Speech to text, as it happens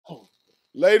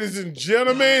Ladies and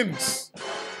gentlemen,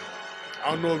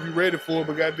 I don't know if you're ready for it,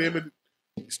 but goddamn it,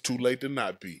 it's too late to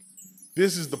not be.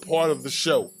 This is the part of the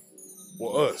show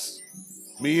where us,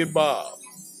 me and Bob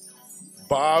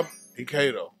and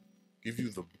Kato, give you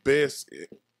the best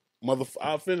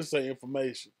I'm finna say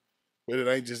information, but it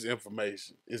ain't just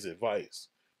information, it's advice.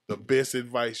 The best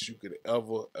advice you could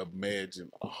ever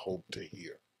imagine or hope to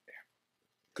hear.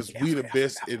 Because we the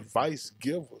best advice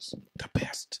givers. The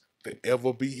best. To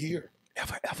ever be here.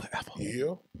 Ever.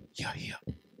 Yeah. Yeah.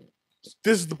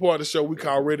 This is the part of the show we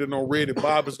call Reddit on Reddit.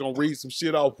 Bob is going to read some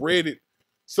shit off Reddit.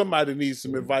 Somebody needs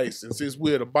some advice. And since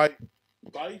we're the bite?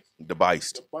 The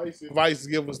bice. Advice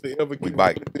givers to ever We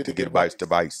bite to get advice to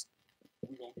bice.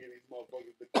 We're going to get these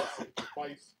motherfuckers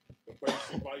the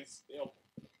best advice ever.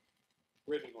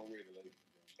 Reddit on Reddit, ladies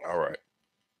and All right.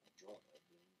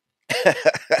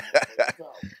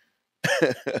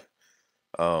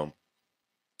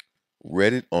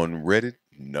 Reddit on Reddit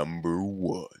number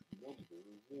 1.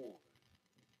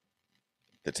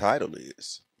 The title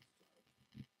is,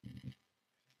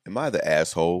 am I the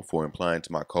asshole for implying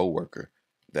to my coworker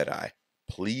that I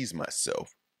please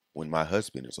myself when my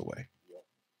husband is away?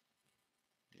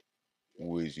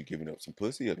 Was you giving up some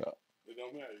pussy or not? It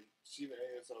don't matter. She the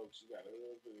asshole. She got a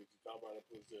husband and she talk about her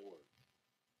pussy at work.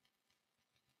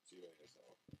 She the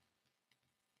asshole.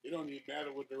 It don't even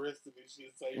matter what the rest of this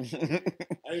shit say.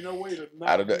 Ain't no way to not.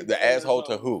 I don't know. The asshole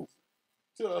to who?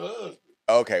 To her husband.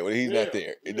 Okay, well, he's not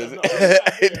there. It doesn't. No,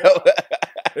 he's not there.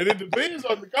 And it depends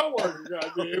on the coworker,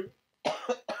 goddamn.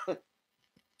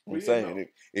 I'm saying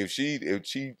if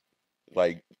she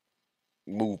like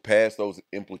move past those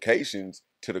implications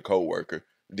to the coworker,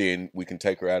 then we can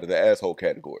take her out of the asshole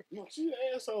category. No, she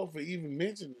the asshole for even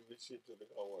mentioning this shit to the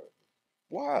coworker.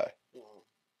 Why?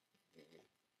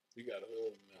 You got a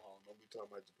husband at home. Don't be talking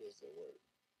about your pussy at work.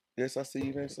 Yes, I see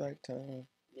you next time.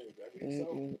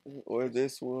 Or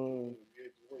this one.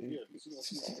 Yeah, she gonna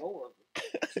see the coworker.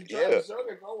 She trying to show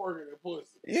that coworker that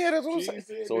pussy. Yeah, that's what I'm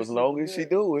saying. So as long as she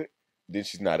do it, then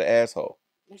she's not an asshole.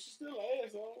 Well, she's still an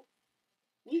asshole.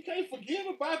 We can't forget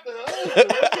about the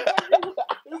husband.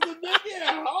 There's a nigga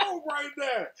at home right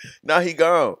now. Now he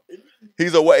gone.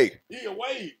 He's away. He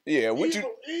away. Yeah, what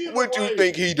you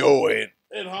think he doing?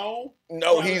 At home?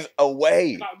 No, he's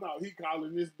away. No, he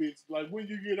calling this bitch like when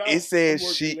you get out. It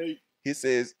says He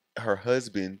says her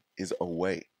husband is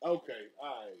away. Okay,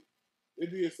 all right.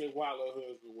 It did say while her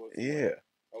husband was away. Yeah.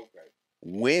 Okay.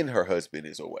 When her husband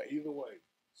is away. Either way,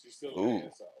 she's still an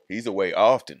asshole. He's away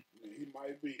often. He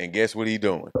might be. And guess what he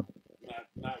doing?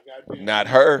 Not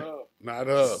her. Not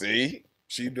her. See?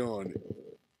 She doing it.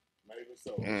 Maybe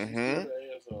so. She's still an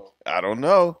asshole. I don't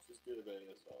know. She's still an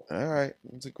asshole. All right.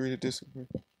 Let's agree to disagree.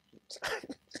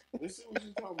 Let's see what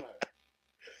you're talking about.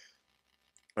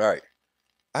 All right.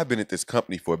 I've been at this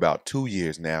company for about 2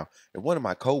 years now, and one of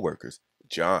my coworkers,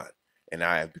 John, and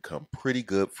I have become pretty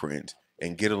good friends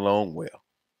and get along well.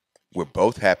 We're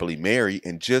both happily married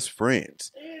and just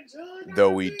friends,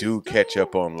 though we do catch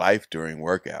up on life during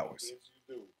work hours.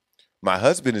 My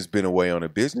husband has been away on a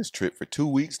business trip for 2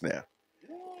 weeks now.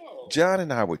 John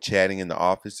and I were chatting in the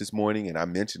office this morning, and I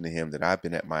mentioned to him that I've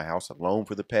been at my house alone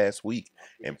for the past week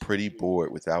and pretty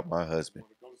bored without my husband.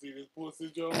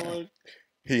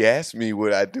 He asked me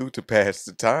what I do to pass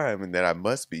the time and that I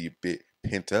must be a bit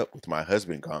pent up with my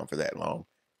husband gone for that long.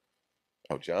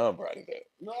 Oh, John brought it up.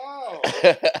 No.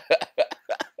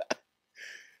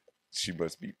 She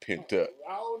must be pent up.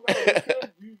 I don't know.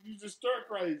 You just stir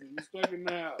crazy. You stuck in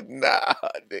the house. Nah,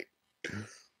 Nick.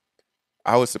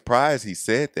 I was surprised he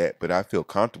said that, but I feel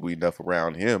comfortable enough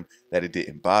around him that it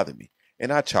didn't bother me,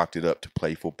 and I chalked it up to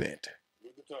playful banter.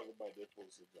 We can talk about that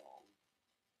pussy,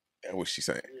 John. And what's she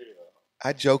saying? Yeah.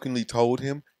 I jokingly told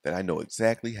him that I know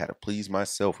exactly how to please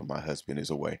myself when my husband is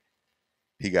away.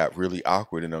 He got really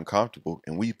awkward and uncomfortable,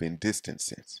 and we've been distant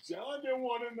since. John didn't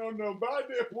want to know nothing about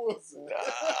that pussy.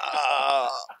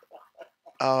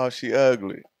 Oh, she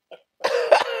ugly.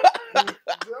 John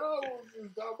was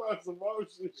just talking about some more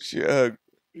shit. She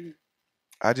ugly.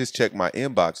 I just checked my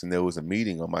inbox, and there was a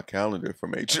meeting on my calendar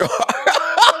from HR. It's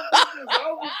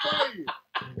over for you.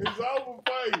 It's over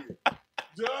for you.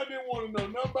 John didn't want to know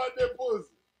nothing about that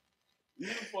pussy. You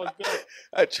fucked up.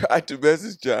 I tried to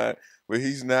message John, but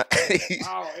he's not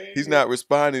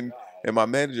responding. And my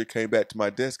manager came back to my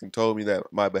desk and told me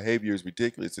that my behavior is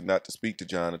ridiculous and not to speak to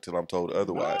John until I'm told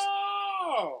otherwise.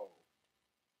 No!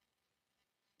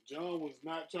 John was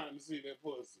not trying to see that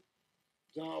pussy.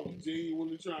 John was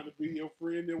genuinely trying to be your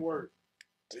friend at work.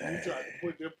 And you tried to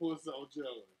put that pussy on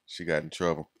John. She got in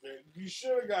trouble. You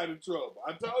should have got in trouble.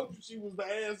 I told you she was the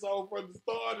asshole from the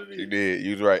start of this. You did.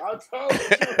 You was right. I told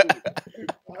you.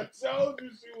 I told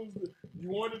you she was. You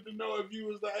wanted to know if you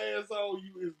was the asshole.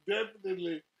 You is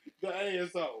definitely the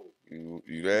asshole. You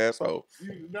the asshole.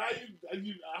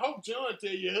 I hope John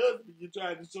tell your husband you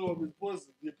tried to show him his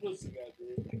pussy. Your pussy,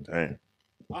 goddamn. Damn.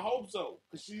 I hope so,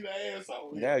 cause she the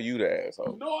asshole. Now you the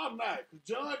asshole. No, I'm not. Cause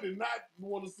John did not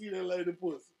want to see that lady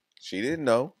pussy. She didn't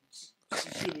know. She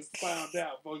should have found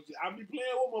out, folks. I be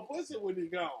playing with my pussy when he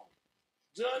gone.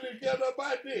 John didn't care nothing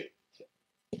about that.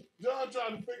 John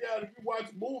trying to figure out if you watch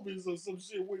movies or some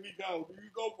shit when he gone. Do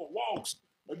you go for walks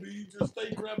or do you just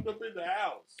stay wrapped up in the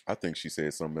house? I think she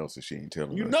said something else that she ain't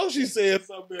telling us. You know she said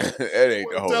something else. That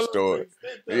ain't the whole story.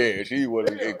 Yeah, she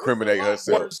wouldn't incriminate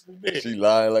herself. She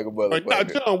lying like a motherfucker. Like, nah,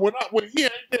 John, when he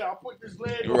ain't there, I put this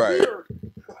leg over here.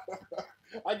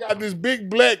 I got this big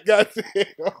black goddamn.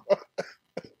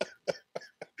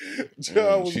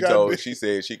 John was she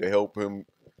said she could help him.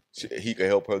 He could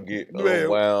help her get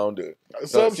unwound.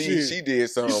 She did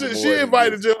something. She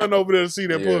invited John over there to see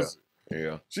that pussy.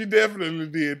 Yeah. She definitely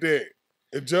did that.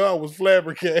 And John was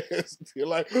flabbergasted.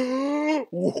 Like, what?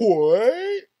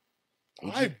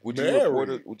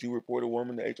 Would you report a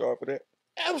woman to HR for that?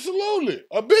 Absolutely.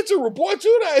 A bitch will report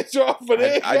you to HR for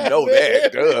that. I know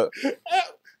that. Duh.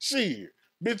 Shit.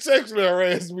 Bitch sexually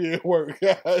harassed me at work.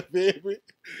 God damn it.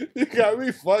 You got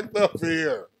me fucked up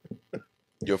here.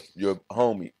 Your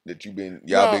homie that y'all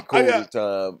been cool this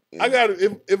time. I got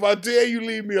it. If I tell you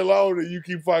leave me alone and you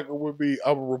keep fucking with me,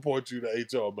 I'm gonna report you to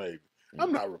HR, baby.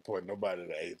 I'm not reporting nobody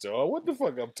to HR. What the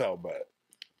fuck I'm talking about?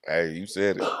 Hey, you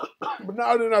said it. But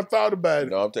now then I thought about it.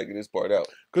 No, I'm taking this part out.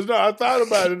 Cause no, I thought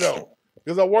about it though.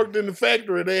 Cause I worked in the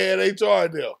factory, they had HR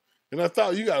there. And I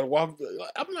thought you gotta walk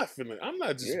I'm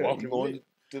not just walking going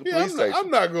to the police station. I'm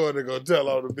not going to go tell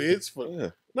on the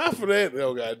bitch not for that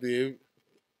though, goddamn.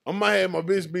 I might have my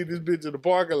bitch beat this bitch in the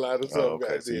parking lot or something. Oh,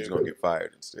 okay, so you're gonna get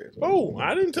fired instead. Oh,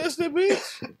 I didn't touch that bitch.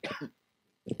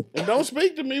 And don't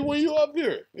speak to me when you up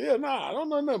here. Yeah, nah, I don't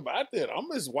know nothing about that. I'm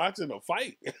just watching a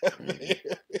fight. You're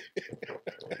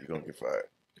gonna get fired.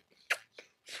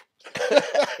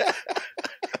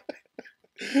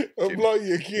 I'm blowing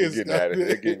your kiss. Getting out of here.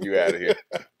 They're getting you out of here.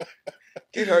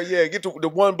 Get her, get the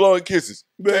one blowing kisses.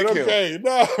 Man, Take okay, him.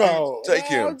 no. Take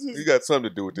him. You got something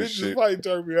to do with this shit. This fight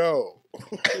turned me on.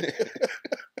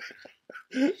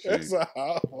 That's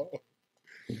all.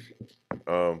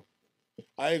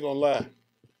 I ain't gonna lie.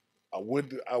 I went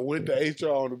to HR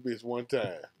on the bitch one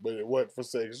time, but it wasn't for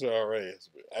sexual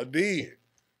harassment. I did.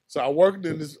 So I'm working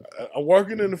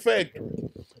in the factory.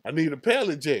 I need a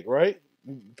pallet jack, right?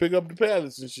 Pick up the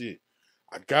pallets and shit.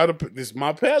 This is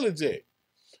my pallet jack.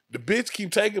 The bitch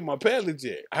keep taking my pallet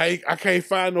jack. I can't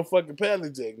find no fucking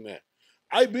pallet jack now.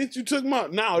 Bitch, you took my...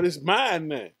 No, this mine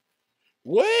now.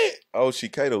 What? Oh, she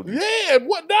Kato. Yeah,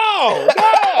 what? No.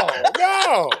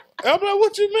 I'm like,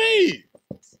 what you mean?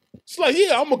 It's like,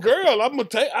 yeah, I'm a girl.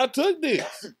 I took this.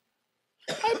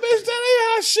 Bitch, that ain't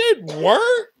how shit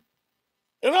work.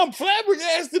 And I'm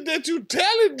flabbergasted that you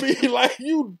telling me like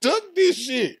you took this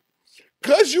shit.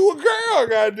 Cause you a girl,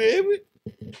 goddamn it.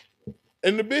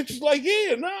 And the bitch was like,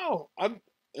 yeah, no. I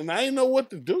ain't know what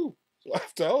to do. So I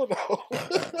told her.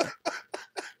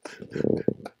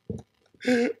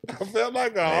 I felt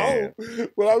like a hoe.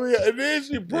 But I mean, and then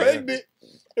she pregnant.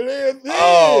 And then,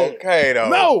 oh, Kato.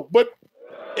 No, but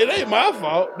it ain't my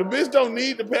fault. The bitch don't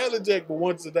need the pallet jack but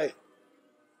once a day.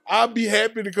 I'll be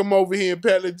happy to come over here and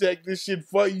pallet jack this shit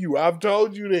for you. I've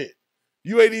told you that.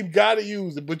 You ain't even got to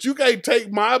use it. But you can't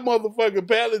take my motherfucking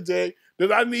pallet jack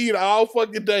that I need all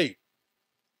fucking day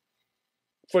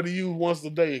for to use once a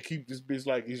day and keep this bitch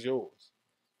like it's yours.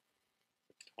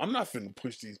 I'm not finna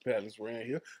push these pallets around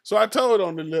here. So I told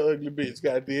on the little ugly bitch,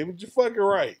 goddamn it, you fucking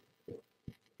right.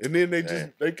 And then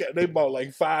they bought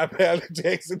like 5 pallet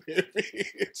jacks in their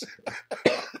bitch.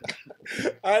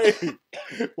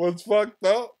 What's fucked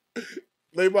up?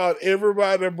 They bought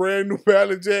everybody a brand new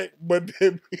pallet jack, but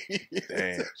them bitch.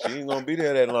 Damn, she ain't gonna be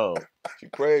there that long. She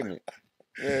pregnant.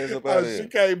 Yeah, it's about she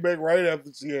came back right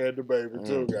after she had the baby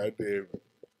too, goddamn it.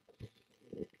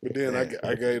 But then I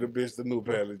gave the bitch the new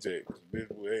pallet jack. This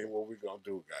ain't what we gonna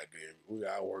do, goddamn it. We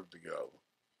gotta work together.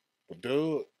 But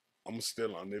dude, I'm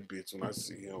still on that bitch when I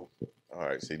see him. All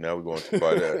right, see, now we're going to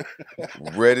find out.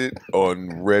 Reddit on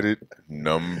Reddit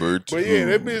number 2. But yeah,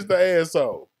 that bitch the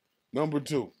asshole. Number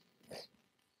 2.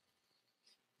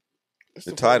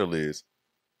 The title is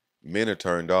Men Are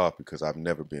Turned Off Because I've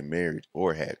Never Been Married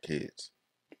or Had Kids.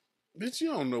 Bitch, you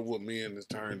don't know what men is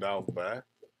turned off by.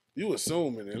 You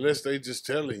assuming, unless they just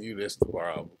telling you that's the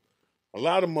problem. A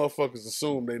lot of motherfuckers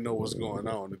assume they know what's going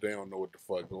on, and they don't know what the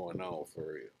fuck going on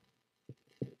for real.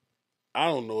 I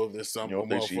don't know if there's something. You don't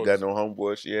think she got no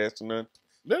homeboy she asked or nothing?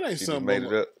 That ain't She just something. made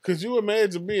it up. Could you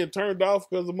imagine being turned off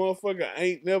because the motherfucker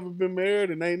ain't never been married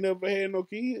and ain't never had no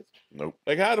kids? Nope.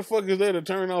 Like, how the fuck is that a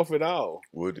turn off at all?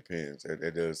 Well, it depends.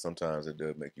 It does. Sometimes it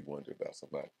does make you wonder about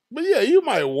somebody. But yeah, you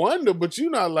might wonder, but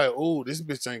you not like, oh, this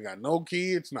bitch ain't got no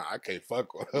kids. Nah, I can't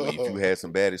fuck with her. Well, if you had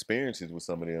some bad experiences with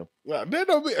some of them. Well, that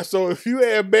don't be, so if you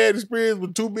had bad experience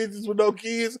with 2 bitches with no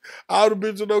kids, all the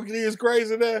bitches with no kids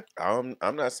crazy there? I'm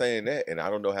not saying that, and I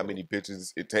don't know how many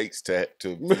bitches it takes to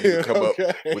come up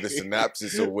with a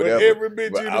synopsis or whatever. But every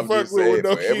bitch but you I'm fuck just with saying,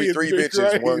 no for every kids 3 been bitches,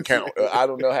 crazy. 1 count. I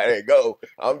don't know how that go.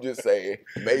 I'm just saying,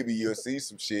 maybe you'll see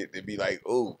some shit that be like,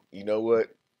 oh, you know what?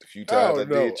 A few times I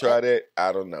did try that.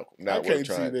 I don't know. Not I worth trying.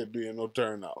 can't see that being no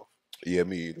turn off. Yeah,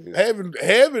 me either.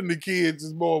 Having the kids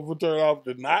is more of a turn off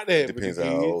than not having the kids. Depends on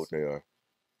how old they are.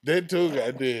 That too,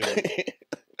 goddamn.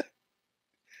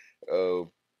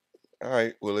 All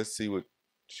right. Well, let's see what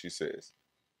she says.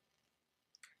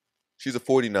 She's a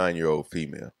 49-year-old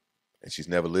female, and she's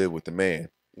never lived with a man,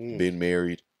 been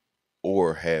married,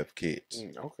 or have kids.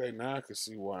 Okay, now I can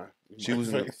see why. She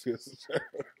was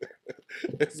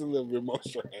it's a little bit more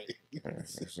strange.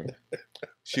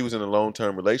 She was in a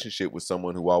long-term relationship with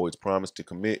someone who always promised to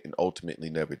commit and ultimately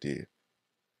never did.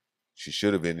 She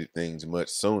should have ended things much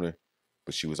sooner,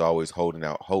 but she was always holding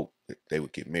out hope that they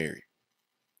would get married.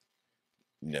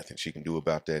 Nothing she can do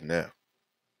about that now.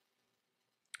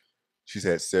 She's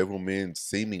had several men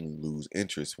seemingly lose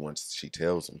interest once she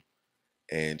tells them.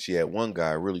 And she had one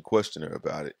guy really question her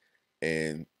about it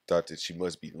and thought that she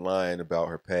must be lying about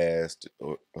her past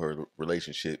or her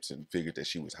relationships and figured that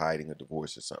she was hiding a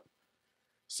divorce or something.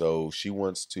 So she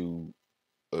wants to,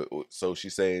 so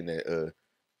she's saying that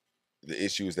the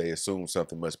issue is they assume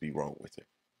something must be wrong with her.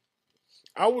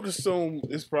 I would assume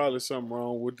it's probably something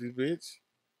wrong with this bitch.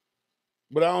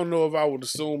 But I don't know if I would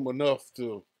assume enough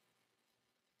to,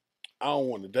 I don't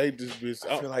want to date this bitch.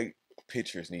 I feel like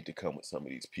pictures need to come with some of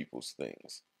these people's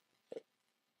things.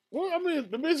 Well, I mean,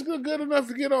 the bitch good enough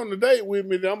to get on the date with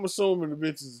me. I'm assuming the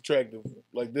bitch is attractive.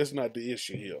 Like, that's not the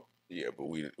issue here. Yeah, but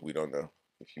we don't know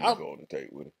if you would go on a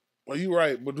date with her. Well, you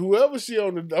right. But whoever she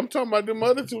on the, I'm talking about them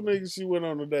other 2 niggas she went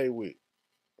on the date with.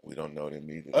 We don't know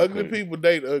them either. Ugly people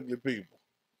date ugly people.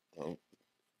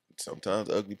 Sometimes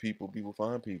ugly people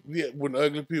find people. Yeah, when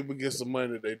ugly people get some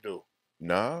money, they do.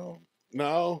 No.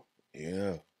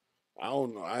 Yeah. I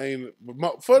don't know. I ain't.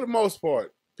 But for the most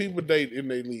part, people date in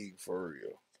their league for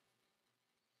real.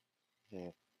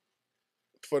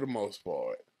 For the most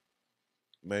part.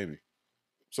 Maybe.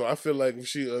 So I feel like if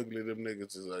she ugly, them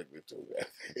niggas is ugly too.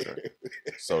 Okay.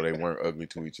 So they weren't ugly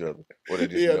to each other. Or they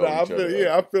just know each other.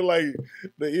 Yeah, I feel like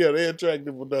they're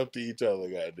attractive enough to each other,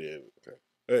 goddamn it. Okay.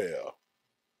 Yeah.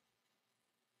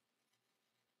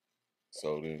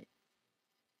 So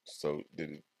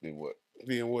then what?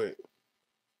 Then what?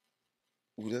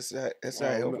 Well, that's not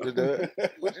helping the dog.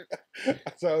 I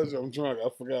told you I'm drunk. I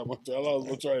forgot I lost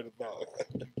my train of thought.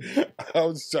 I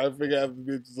was just trying to figure out if the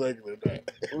bitch is ugly or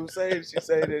not. Who saying she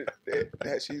say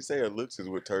that she say her looks is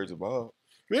what turns them off?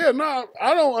 Yeah, no,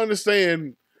 I don't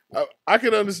understand. I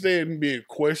can understand being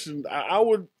questioned. I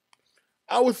would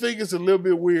think it's a little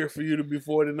bit weird for you to be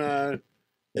 49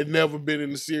 and never been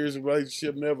in a serious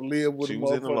relationship, never lived with a motherfucker. She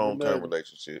was in a long-term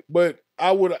relationship. But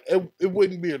it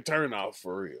wouldn't be a turnoff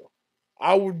for real.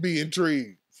 I would be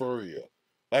intrigued for real.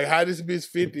 Like how this bitch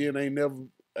 50 and ain't never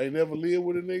lived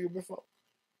with a nigga before.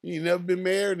 You ain't never been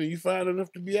married and you fine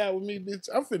enough to be out with me, bitch.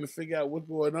 I'm finna figure out what's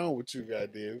going on with you,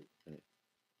 goddamn.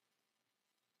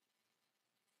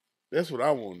 That's what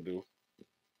I want to do.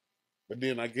 But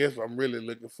then I guess I'm really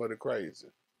looking for the crazy.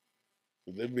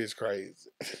 Cause that bitch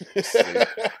crazy. See?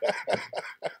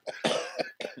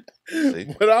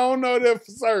 But I don't know that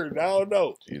for certain. I don't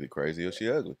know. She either crazy or she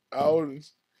ugly.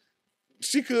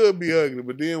 She could be ugly,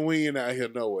 but then we ain't out here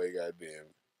no way, goddamn.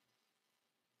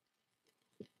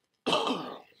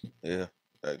 Yeah,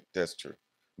 that's true.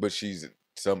 But she's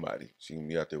somebody. She can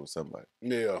be out there with somebody.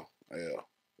 Yeah.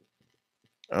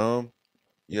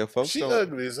 Yeah, folks. She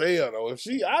ugly as hell though.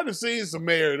 I done seen some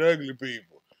married ugly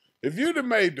people. If you done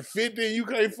made the 50 and you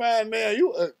can't find now,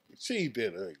 she ain't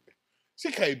that ugly.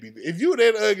 She can't be. If you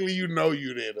that ugly, you know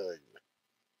you that ugly.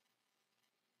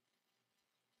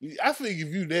 I think if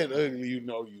you that ugly, you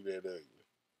know you that ugly.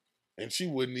 And she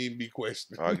wouldn't even be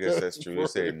questioned. I guess that's true. They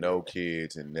said no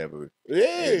kids and never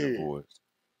divorced.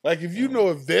 Like if you know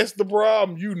if that's the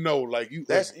problem, you know, like you.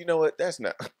 That's you know what? That's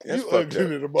not. That's fucked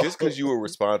up. Just because you were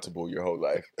responsible your whole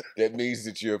life, that means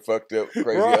that you're a fucked up,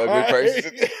 crazy, ugly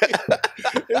person.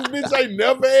 This bitch ain't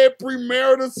never had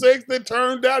premarital sex that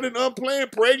turned out in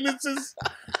unplanned pregnancies.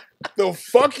 The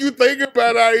fuck you think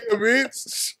about out here,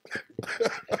 bitch?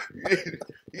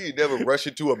 You ain't never rush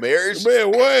into a marriage? Man,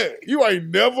 what? You ain't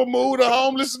never moved a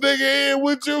homeless nigga in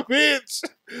with you, bitch?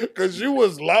 Cause you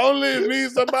was lonely and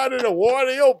need somebody to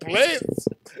water your plants?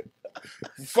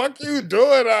 Fuck you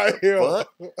doing out here?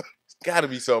 Fuck? There's gotta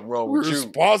be something wrong with you.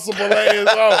 Responsible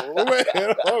asshole.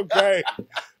 Man, okay.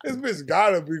 This bitch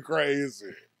gotta be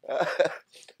crazy.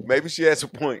 Maybe she has a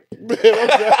point. Man,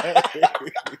 okay.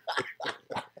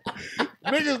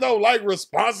 Niggas don't like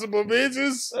responsible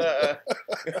bitches.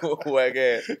 Whack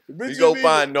ass. Bitch, You go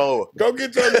find Noah. Go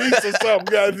get your niece or something,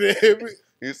 goddamn it.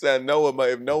 You said Noah,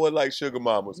 if Noah like sugar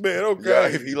mamas, Man,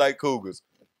 okay. if he like cougars,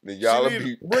 then y'all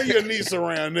be... Bring your niece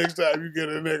around next time you get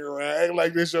a nigga around. Act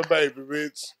like this your baby,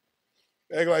 bitch.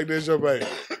 Act like this your baby.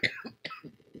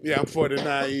 Yeah, I'm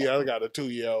 49 years. I got a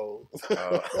 2-year-old.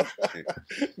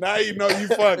 Now you know you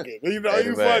fucking. You know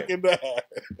you fucking now.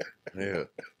 Yeah.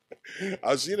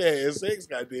 Oh, she done had sex,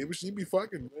 goddamn it. She be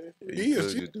fucking, man. You could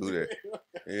just do that.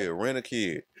 Yeah, rent a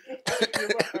kid.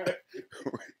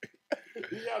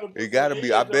 It gotta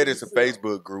be. I bet it's a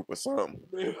Facebook group or something.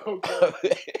 Man, okay.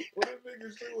 Put a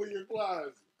nigga shoe in your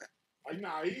closet. Like,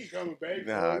 nah, he ain't coming back.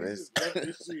 Nah,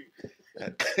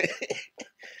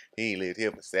 he ain't lived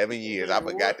here for 7 years. I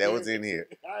forgot that was in here.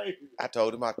 I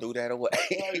told him I threw that away.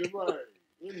 Yeah, just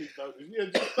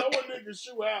throw a nigga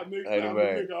shoe out, nigga.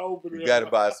 Nigga open it. You gotta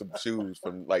buy some shoes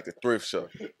from like the thrift shop.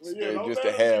 Yeah, just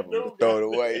to have them to throw it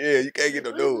away. Yeah, you can't get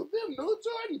no new. Them new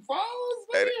Jordan Falls,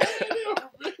 man.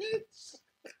 Bitch.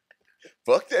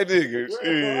 Fuck that nigga.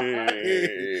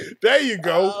 There you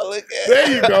go. Oh,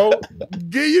 there you go.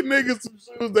 Give your niggas some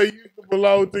shoes that used to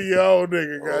belong to your old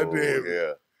nigga, goddamn.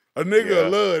 Yeah. A nigga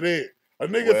love that. A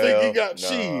nigga think he got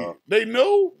shit. They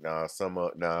know? Nah,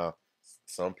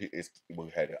 some people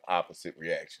had the opposite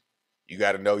reaction. You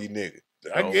gotta know your nigga.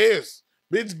 I guess.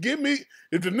 Bitch, give me,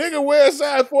 if the nigga wears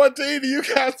size 14 and you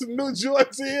got some new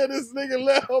joints here, this nigga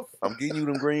left. I'm getting you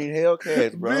them green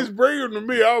Hellcats, bro. Bitch, bring them to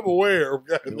me. I'm aware of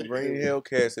them green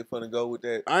Hellcats, they finna go with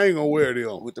that. I ain't gonna wear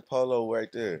them. With the polo right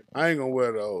there. I ain't gonna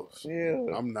wear those.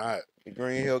 Yeah. I'm not. The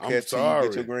green Hellcat, I'm sorry. You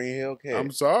get your green Hellcat.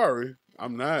 I'm sorry.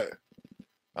 I'm not.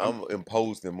 I'm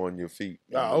impose them on your feet.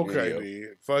 Oh, okay,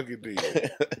 then. Fuck it, then.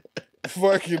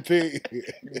 Fuck it, then.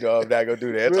 You know I'm not gonna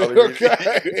do that. That's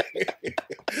okay.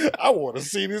 I want to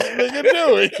see this nigga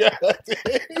do it,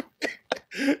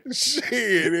 goddamn.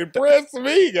 Shit, impress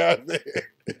me, goddamn.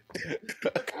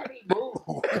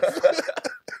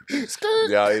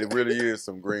 Yeah, it really is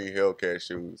some green Hellcat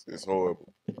shoes. It's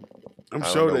horrible. I'm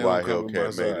sure they why don't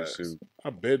Hellcat made a shoe. I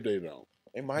bet they don't.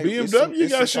 It might, BMW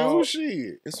got shoes,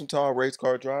 shit. It's some tall race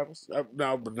car drivers.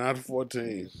 No, but not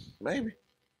 14. Maybe.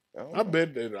 I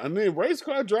bet they don't. I mean, race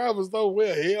car drivers don't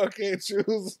wear Hellcat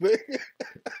shoes, nigga.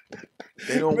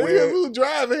 They don't Niggas who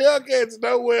drive Hellcats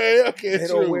don't wear Hellcat shoes. They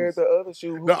don't wear the other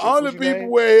shoes. The only people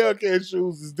wear Hellcat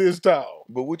shoes is this tall.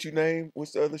 But what you name?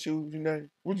 What's the other shoes you name?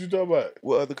 What you talking about?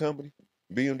 What other company?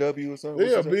 BMW or something?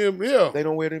 Yeah, BMW. Yeah. They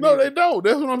don't wear them. No, they don't.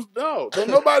 That's what I'm. No, don't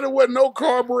nobody wear no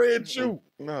cornbread shoe.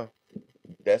 No.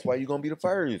 That's why you're gonna be the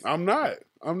first. I'm not,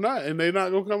 and they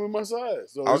not gonna come in my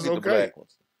size. So I'll it's get the black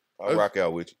ones. I'll rock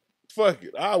out with you. Fuck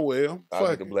it, I will. I'll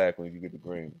get the black one. You get the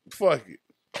green. Fuck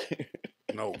it.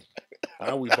 No.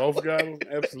 Now we both got them.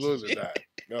 Absolutely not.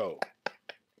 No.